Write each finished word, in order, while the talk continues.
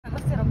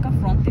sit up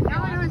front if you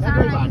want. No, it's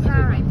alright, it's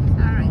alright, it's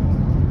alright.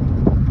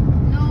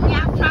 No, we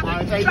have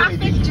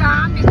traffic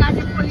jam because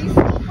the police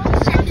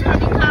checking on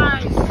the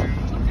cars.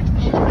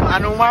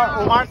 And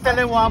Umar tell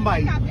him one by.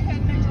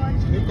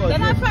 They're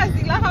not past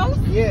the house?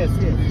 Yes,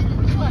 yes.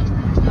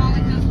 No,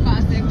 it just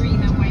past the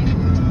green and white.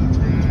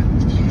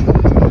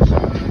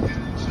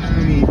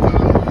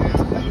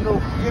 You know,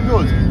 you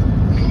good.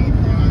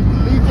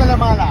 You tell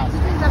them all that.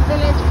 This is a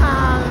village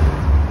called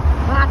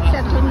Black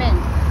Settlement.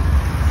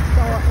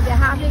 So they're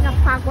having a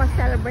Paghwah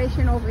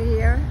celebration over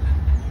here.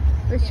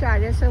 Which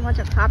there's so much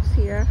of cops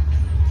here.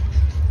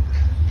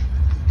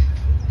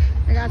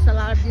 They got a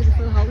lot of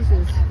beautiful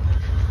houses.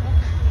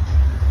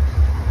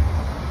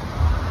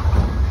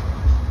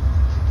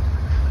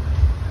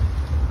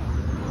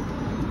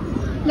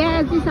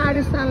 Yes, these are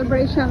the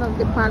celebration of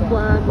the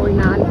Paghwah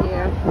going on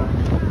here.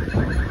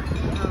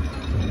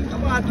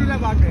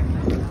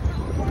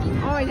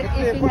 Oh, it's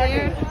in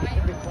there.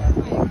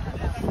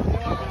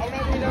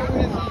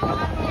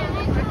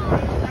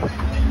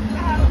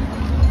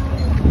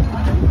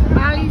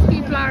 All these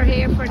people are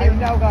here for the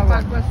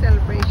Paghwah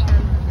celebration.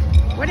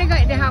 What they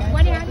got? They have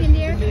what they have in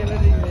there?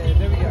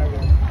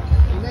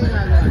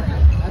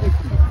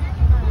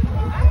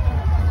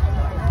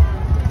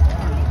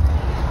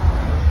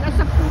 That's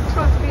a food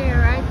truck there,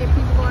 right? The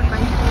people go and buy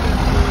food.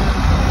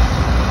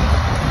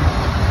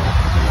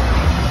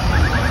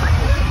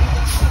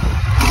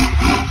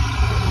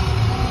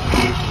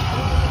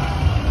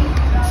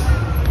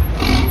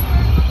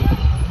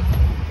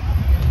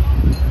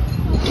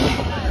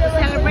 The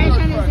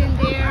celebration is in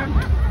there.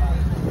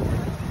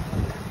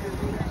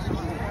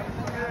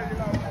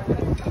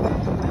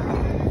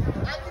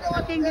 I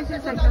think this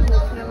is like a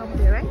hotel up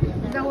there, right?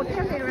 The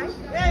hotel there, right?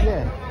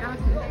 Yeah.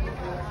 Okay.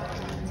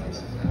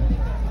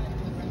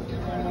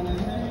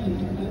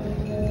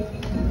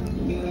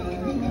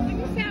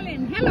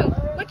 Hello,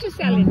 what you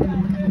selling?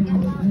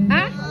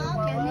 Huh?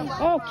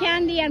 Oh,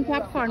 candy and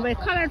popcorn, but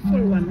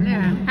colorful one.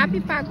 Yeah. Happy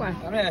Paghwah.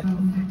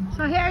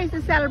 So here is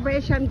the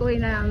celebration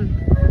going on.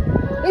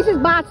 This is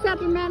Bat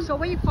Settlement. So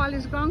what you call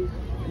this ground?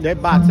 The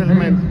Bat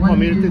Settlement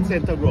Community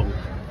Center Ground.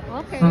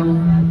 Okay.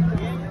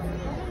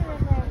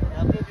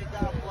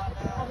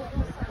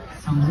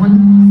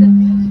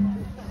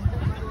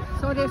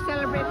 So they're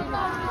celebrating.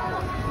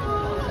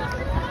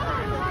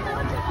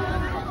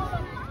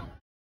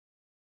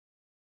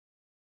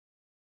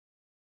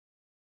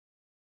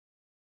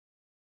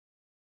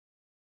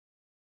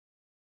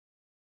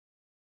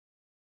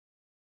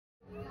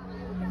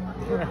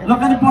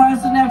 Look at the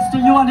person next to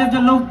you, and if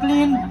they look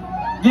clean,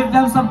 give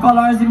them some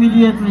colors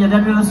immediately, and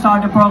then we will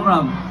start the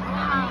program.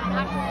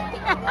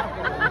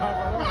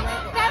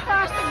 That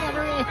horse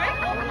together.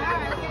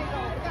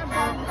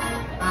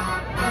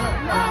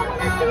 No, I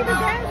want to see the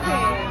dancing.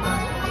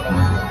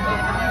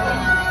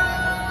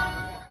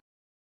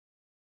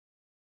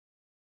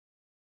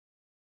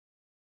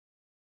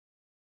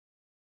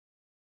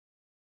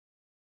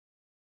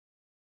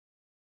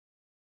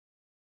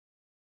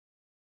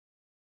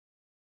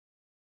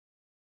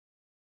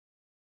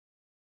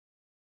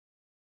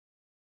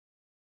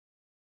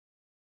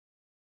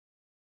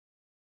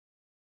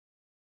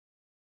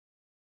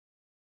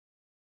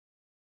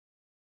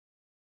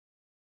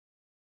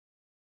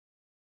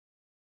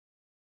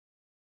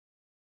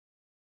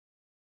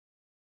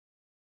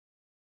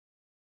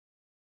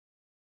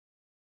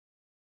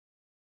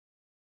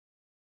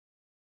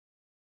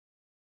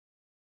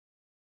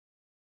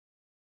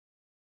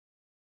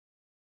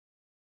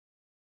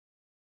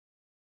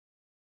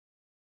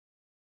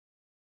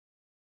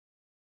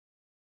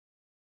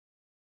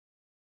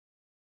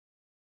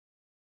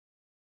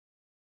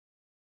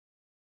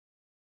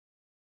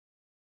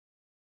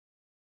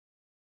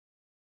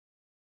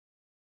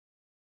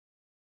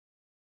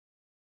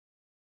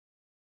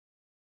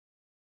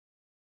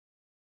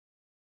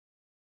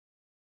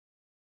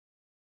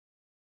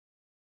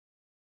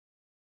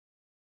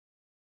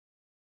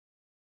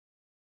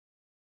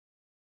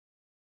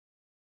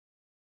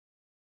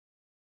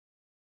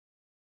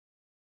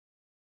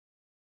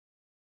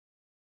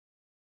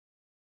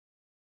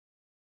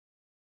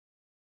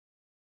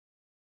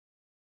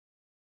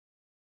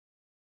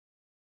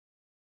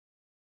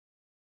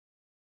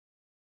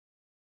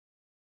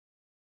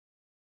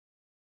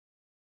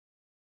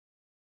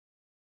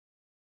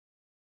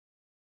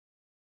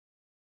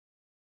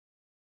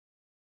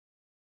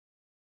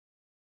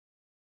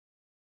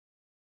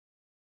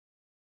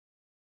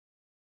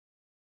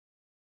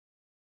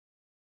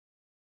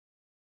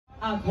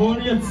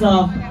 Paghwah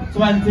itself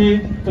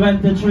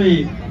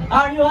 2023.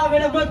 Are you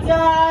having a good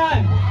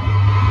time?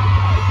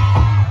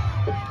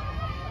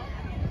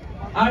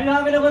 Are you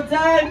having a good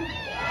time?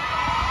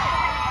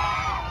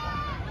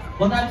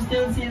 But I'm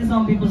still seeing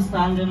some people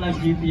standing like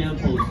GPL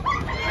posts.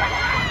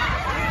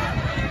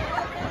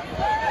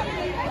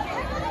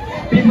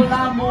 People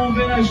are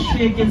moving and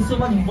shaking, so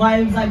much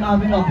vibes I'm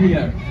having up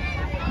here.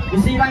 You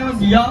see, if I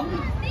was young,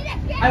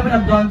 I would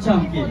have done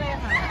chunky.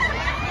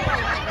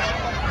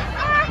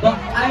 But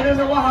I don't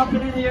know what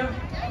happened in here.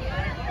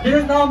 This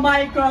is not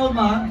my crowd,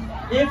 man.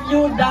 if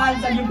you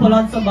dance and you pull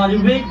out somebody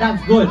wig,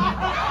 that's good.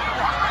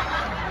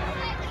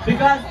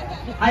 Because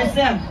I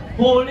said,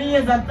 Holi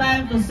is a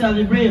time to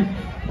celebrate.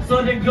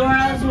 So the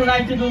girls who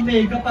like to do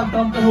makeup and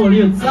come to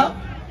Holi itself,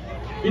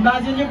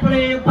 imagine you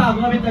play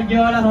Paghwah with a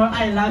girl and her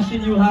eyelash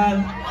in your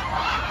hand.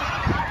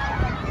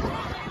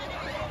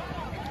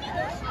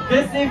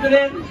 This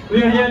evening,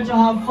 we're here to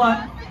have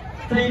fun,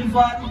 clean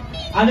fun,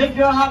 and if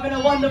you're having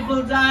a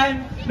wonderful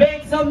time,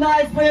 make some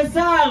noise for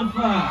yourself.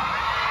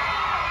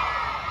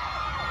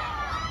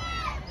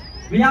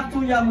 We have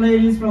two young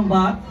ladies from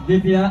Bath,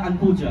 Divya and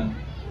Pooja.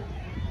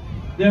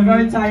 They're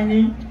very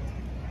tiny,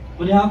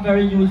 but they have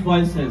very huge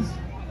voices.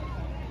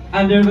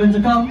 And they're going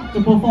to come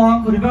to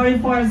perform for the very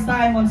first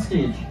time on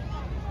stage.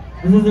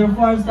 This is their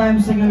first time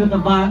singing with the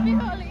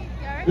band.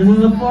 This is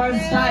the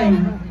first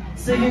time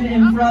singing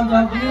in front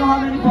of, do you know how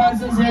many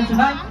persons here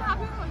tonight?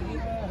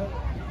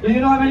 Do you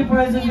know how many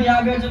persons we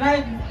have here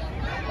tonight?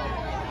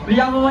 We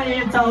have over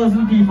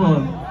 8,000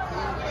 people.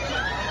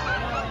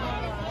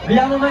 We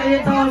have over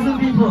 8,000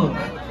 people.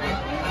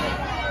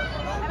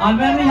 And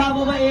when we have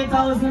over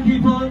 8,000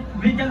 people,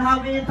 we can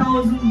have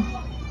 8,000,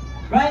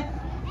 right?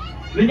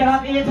 We can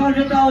have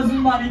 800,000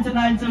 money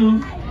tonight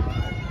too,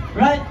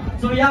 right?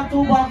 So we have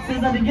 2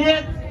 boxes at the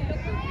gate.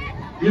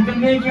 You can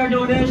make your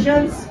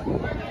donations.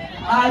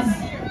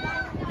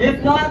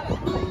 If not,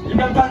 you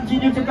can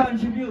continue to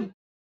contribute.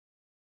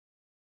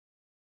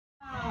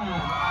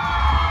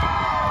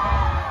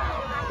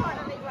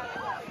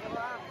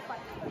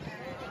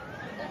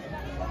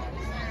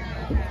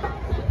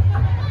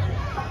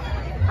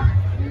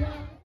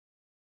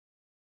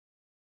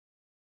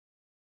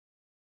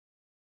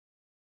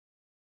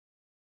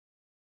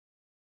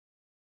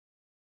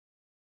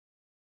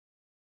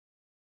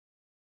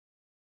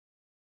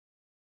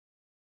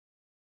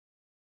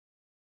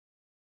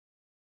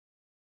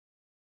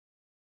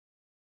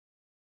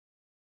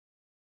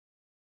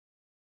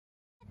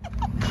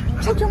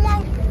 Shut your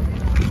mouth.